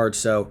scorecard.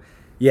 So,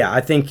 yeah,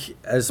 I think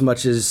as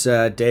much as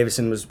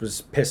Davison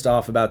was pissed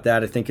off about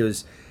that, I think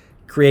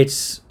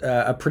creates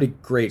a pretty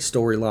great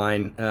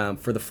storyline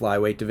for the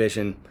flyweight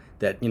division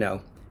that,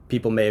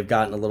 people may have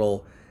gotten a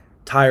little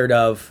tired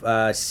of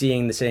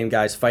seeing the same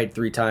guys fight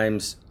 3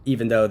 times,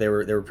 even though they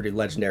were pretty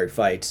legendary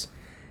fights.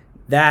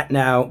 That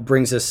now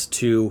brings us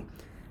to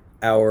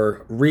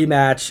our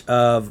rematch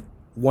of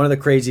one of the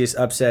craziest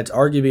upsets,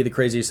 arguably the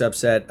craziest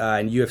upset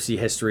in UFC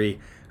history.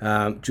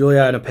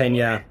 Juliana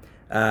Pena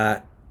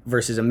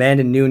versus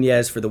Amanda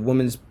Nunes for the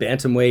women's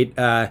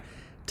bantamweight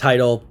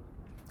title.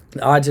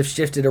 The odds have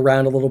shifted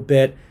around a little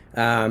bit.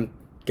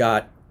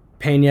 Got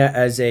Pena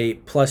as a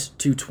plus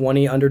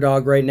 220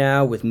 underdog right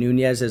now, with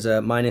Nunes as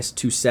a minus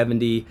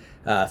 270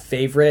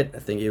 favorite. I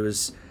think it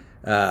was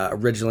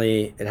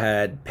originally it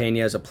had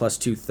Pena as a plus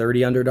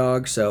 230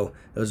 underdog, so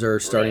those are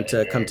starting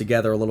to come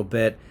together a little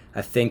bit.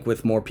 I think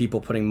with more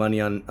people putting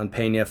money on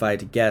Pena, if I had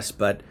to guess.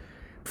 But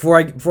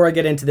before I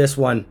get into this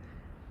one,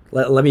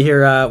 let me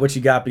hear what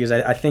you got, because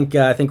I think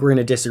we're going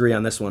to disagree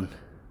on this one.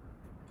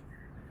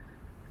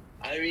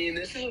 I mean,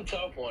 this is a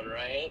tough one,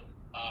 right?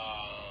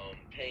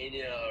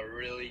 Pena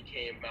really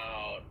came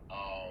out,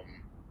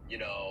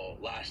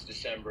 last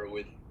December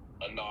with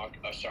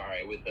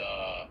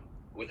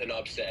with an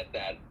upset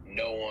that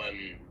no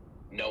one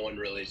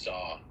really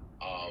saw,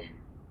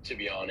 to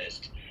be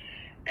honest.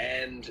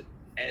 And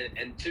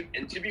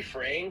to be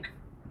frank,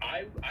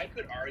 I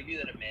could argue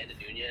that Amanda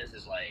Nunes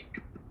is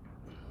like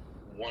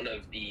one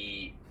of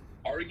the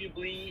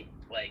arguably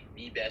like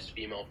the best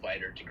female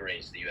fighter to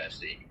grace the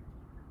UFC.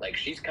 Like,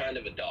 she's kind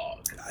of a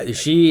dog. I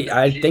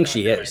think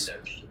she is.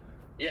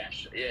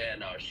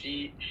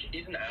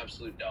 She's an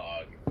absolute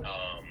dog.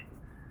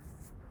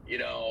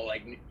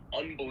 Like,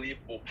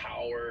 unbelievable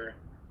power.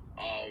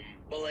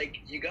 But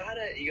like, you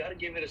gotta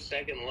give it a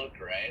second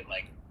look, right?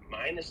 Like,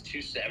 minus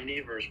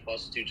 270 versus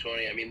plus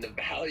 220. I mean, the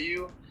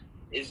value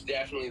is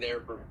definitely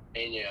there for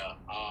Pena.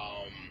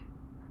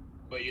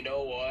 But you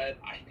know what?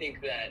 I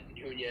think that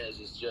Nunes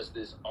is just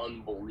this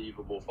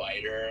unbelievable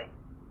fighter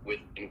with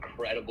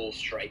incredible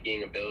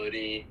striking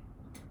ability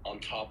on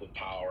top of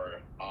power.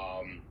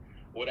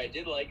 What I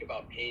did like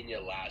about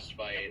Pena last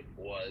fight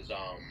was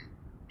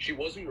she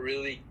wasn't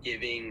really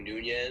giving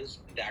Nunes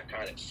that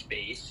kind of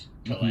space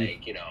to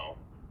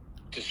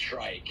to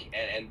strike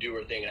and do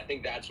her thing. And I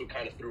think that's what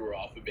kind of threw her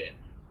off a bit.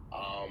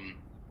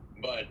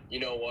 But you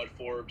know what,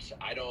 Forbes?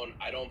 I don't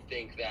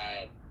think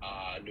that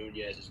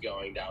Nunes is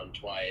going down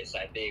twice.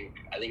 I think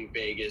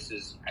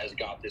Vegas has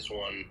got this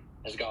one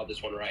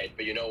right.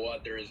 But you know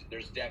what?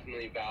 There's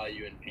definitely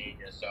value in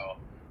Pena. So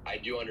I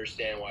do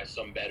understand why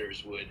some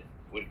bettors would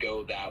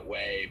go that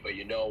way. But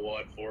you know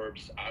what,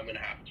 Forbes? I'm gonna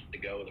have to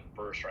go with a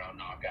first round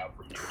knockout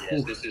from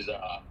Nunes. This is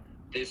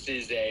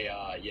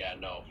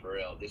for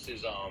real. This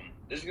is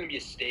gonna be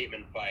a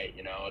statement fight.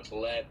 To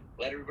let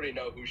everybody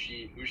know who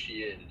she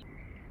is.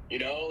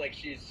 Like,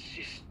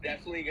 she's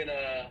definitely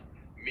gonna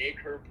make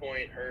her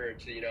point heard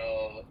to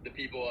the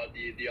people at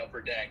the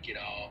upper deck,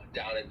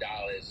 down in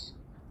Dallas.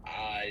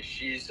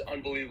 She's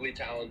unbelievably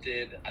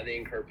talented. I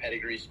think her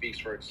pedigree speaks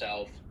for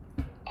itself.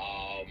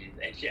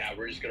 And yeah,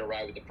 we're just gonna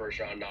ride with the first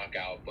round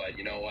knockout. But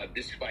you know what?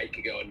 This fight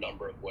could go a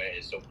number of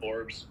ways. So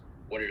Forbes,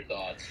 what are your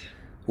thoughts?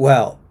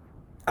 Well,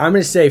 I'm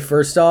going to say,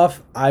 first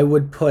off, I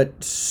would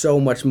put so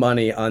much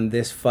money on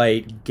this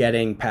fight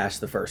getting past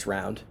the first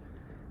round.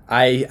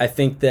 I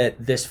think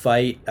that this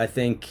fight, I'll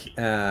do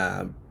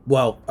a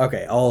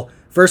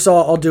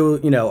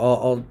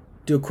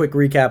quick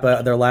recap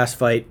of their last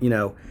fight.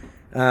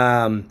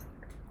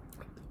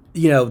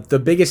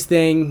 The biggest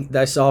thing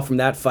that I saw from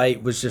that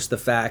fight was just the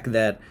fact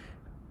that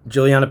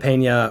Juliana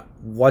Pena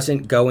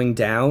wasn't going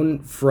down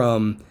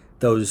from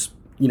those,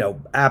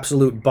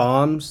 absolute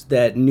bombs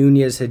that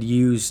Nunes had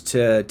used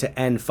to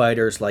end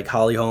fighters like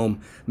Holly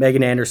Holm,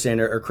 Megan Anderson,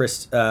 or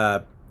Chris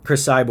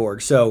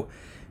Cyborg. So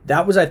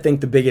that was, I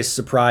think, the biggest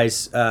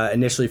surprise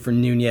initially for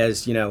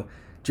Nunes.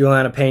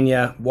 Juliana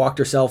Pena walked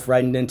herself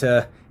right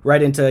into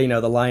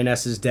the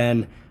lioness's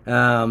den,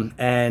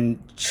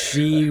 and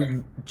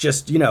she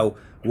just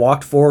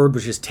walked forward,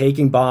 was just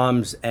taking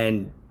bombs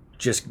and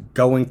just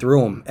going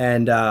through them.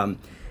 And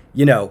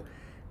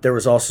there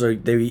was also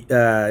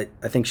I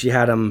think she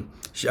had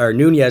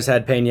Nunes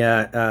had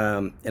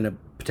Pena in a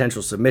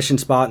potential submission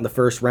spot in the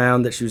first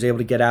round that she was able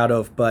to get out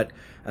of, but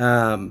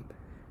I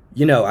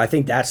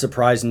think that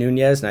surprised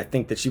Nunes, and I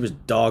think that she was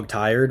dog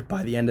tired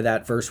by the end of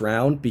that first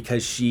round,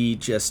 because she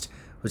just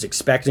was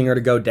expecting her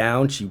to go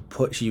down. She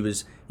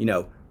was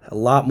a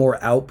lot more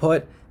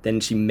output than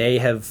she may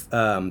have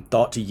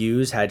thought to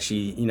use had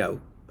she,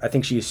 I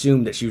think she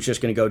assumed that she was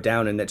just going to go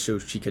down and that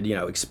she could,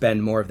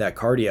 expend more of that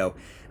cardio.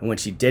 And when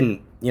she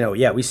didn't,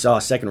 we saw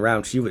a second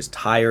round, she was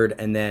tired.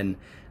 And then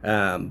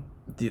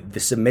the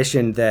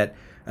submission that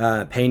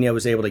Pena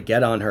was able to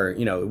get on her,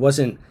 it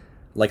wasn't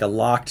like a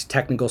locked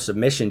technical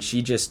submission.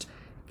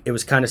 It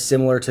was kind of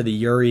similar to the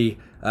Yuri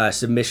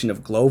submission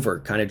of Glover.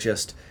 Kind of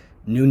just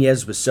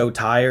Nunes was so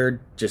tired,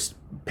 just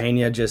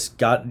Pena just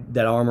got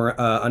that armor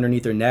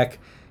underneath her neck,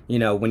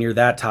 when you're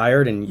that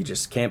tired and you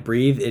just can't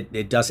breathe,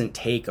 it doesn't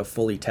take a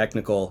fully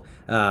technical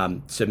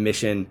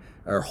submission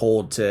or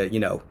hold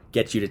to,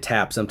 get you to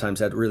tap. Sometimes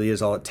that really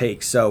is all it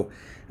takes. So,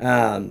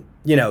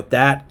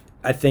 that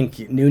I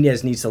think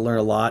Nunes needs to learn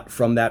a lot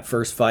from that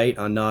first fight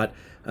on not,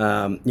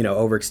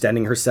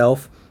 overextending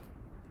herself.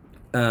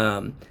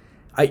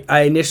 I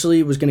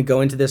initially was going to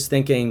go into this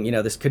thinking,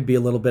 this could be a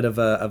little bit of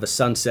a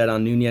sunset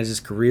on Nunes'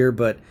 career,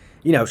 but,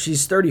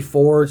 she's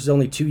 34. She's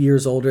only 2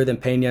 years older than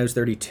Pena, who's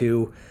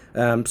 32.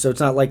 So it's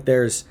not like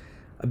there's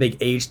a big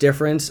age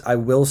difference. I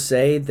will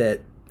say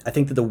that I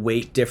think that the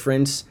weight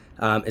difference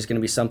is going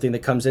to be something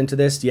that comes into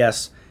this.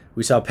 Yes,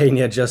 we saw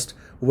Pena just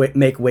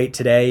make weight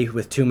today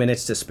with 2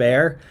 minutes to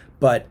spare,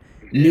 but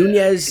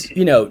Nunes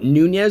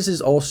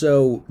is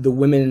also the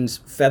women's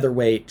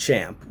featherweight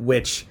champ,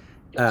 which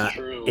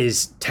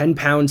is 10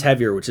 pounds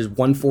heavier, which is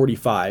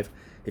 145.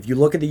 If you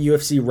look at the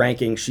UFC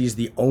ranking, she's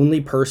the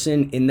only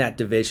person in that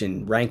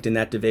division, ranked in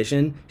that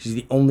division. She's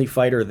the only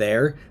fighter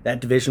there. That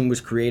division was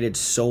created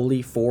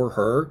solely for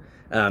her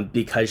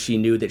because she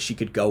knew that she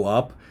could go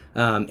up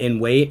in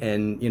weight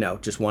and,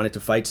 just wanted to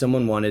fight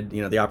someone, wanted,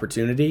 the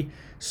opportunity.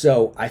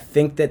 So I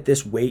think that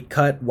this weight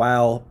cut,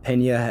 while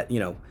Pena,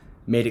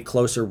 made it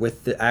closer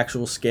with the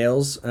actual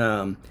scales,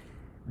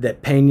 that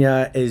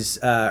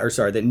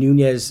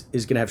Nunes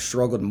is going to have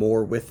struggled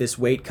more with this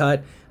weight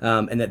cut,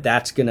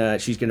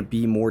 and she's going to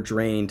be more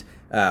drained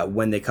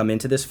when they come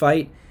into this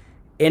fight.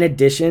 In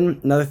addition,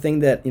 another thing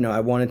that, I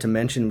wanted to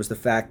mention was the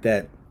fact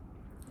that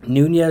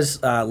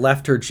Nunes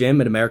left her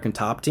gym at American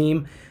Top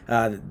Team,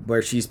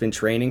 where she's been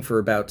training for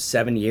about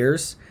 7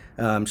 years.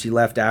 She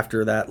left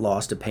after that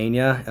loss to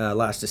Pena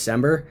last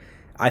December.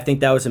 I think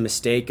that was a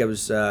mistake. I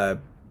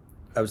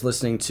was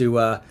listening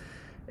to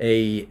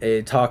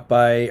a talk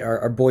by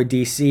our boy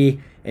DC,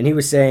 and he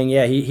was saying,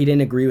 he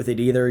didn't agree with it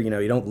either.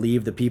 You don't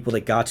leave the people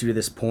that got you to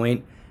this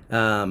point.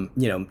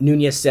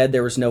 Nunes said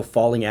there was no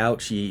falling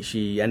out.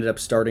 She ended up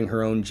starting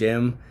her own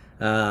gym,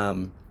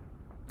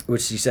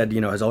 which she said,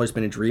 has always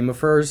been a dream of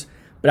hers.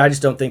 But I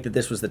just don't think that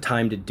this was the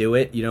time to do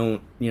it. You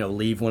don't,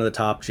 leave one of the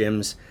top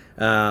gyms,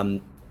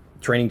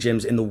 training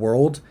gyms in the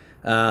world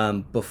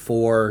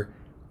before,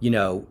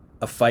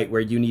 a fight where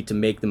you need to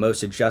make the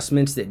most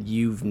adjustments that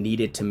you've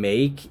needed to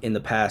make in the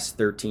past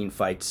 13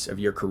 fights of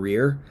your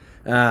career.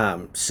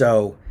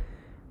 So,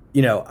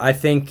 I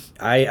think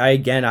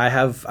I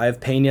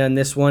have Pena in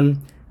this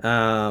one.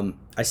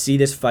 I see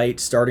this fight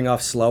starting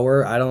off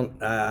slower. I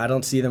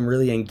don't see them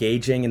really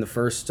engaging in the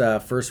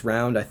first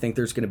round. I think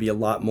there's going to be a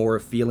lot more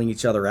of feeling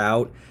each other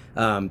out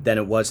than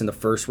it was in the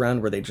first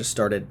round, where they just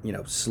started,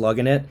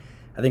 slugging it.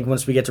 I think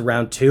once we get to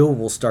round 2,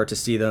 we'll start to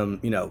see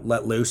them,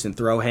 let loose and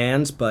throw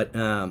hands. But,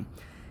 I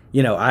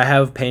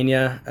have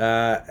Pena,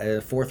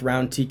 a 4th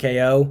round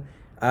TKO.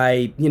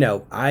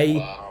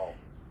 Wow.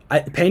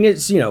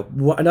 Pena's,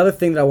 another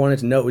thing that I wanted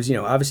to note was,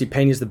 obviously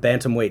Pena's the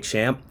bantamweight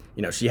champ.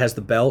 She has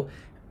the belt.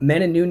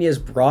 Amanda Nunes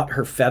brought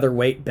her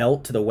featherweight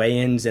belt to the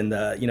weigh-ins and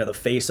the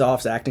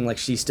face-offs, acting like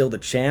she's still the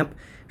champ.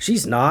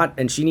 She's not,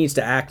 and she needs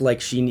to act like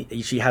she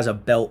has a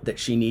belt that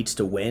she needs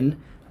to win.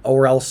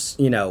 Or else,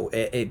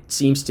 it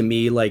seems to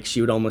me like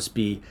she would almost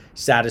be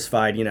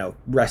satisfied,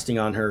 resting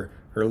on her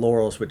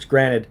laurels, which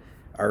granted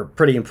are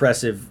pretty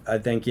impressive. I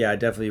think, I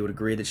definitely would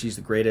agree that she's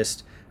the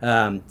greatest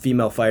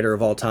female fighter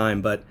of all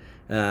time. But,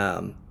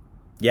 I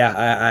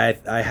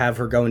have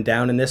her going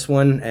down in this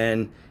one.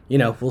 And,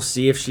 we'll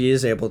see if she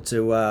is able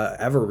to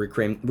ever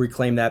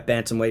reclaim that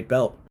bantamweight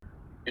belt.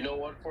 You know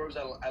what, Forbes?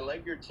 I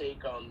like your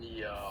take on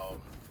the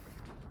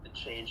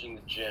changing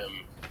the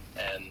gym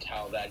and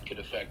how that could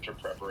affect her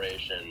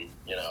preparation.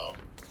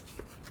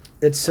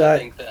 It's I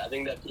think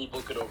that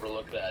people could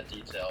overlook that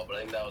detail, but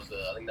I think that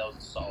was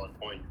a solid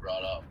point you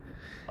brought up.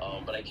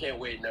 But I can't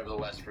wait,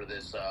 nevertheless, for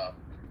this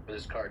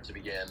card to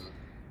begin.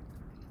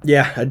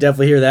 Yeah, I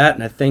definitely hear that,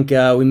 and I think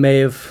we may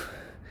have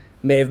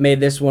made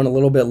this one a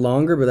little bit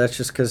longer, but that's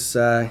just because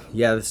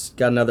this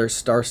got another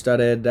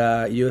star-studded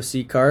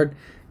UFC card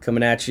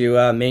coming at you.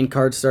 Main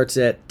card starts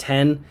at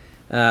 10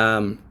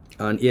 on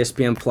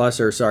ESPN Plus,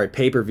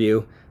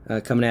 pay-per-view,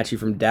 coming at you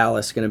from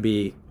Dallas. Going to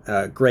be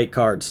a great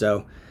card.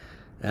 So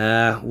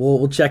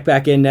we'll check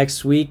back in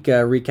next week,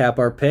 recap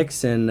our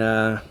picks, and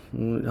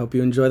hope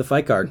you enjoy the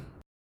fight card.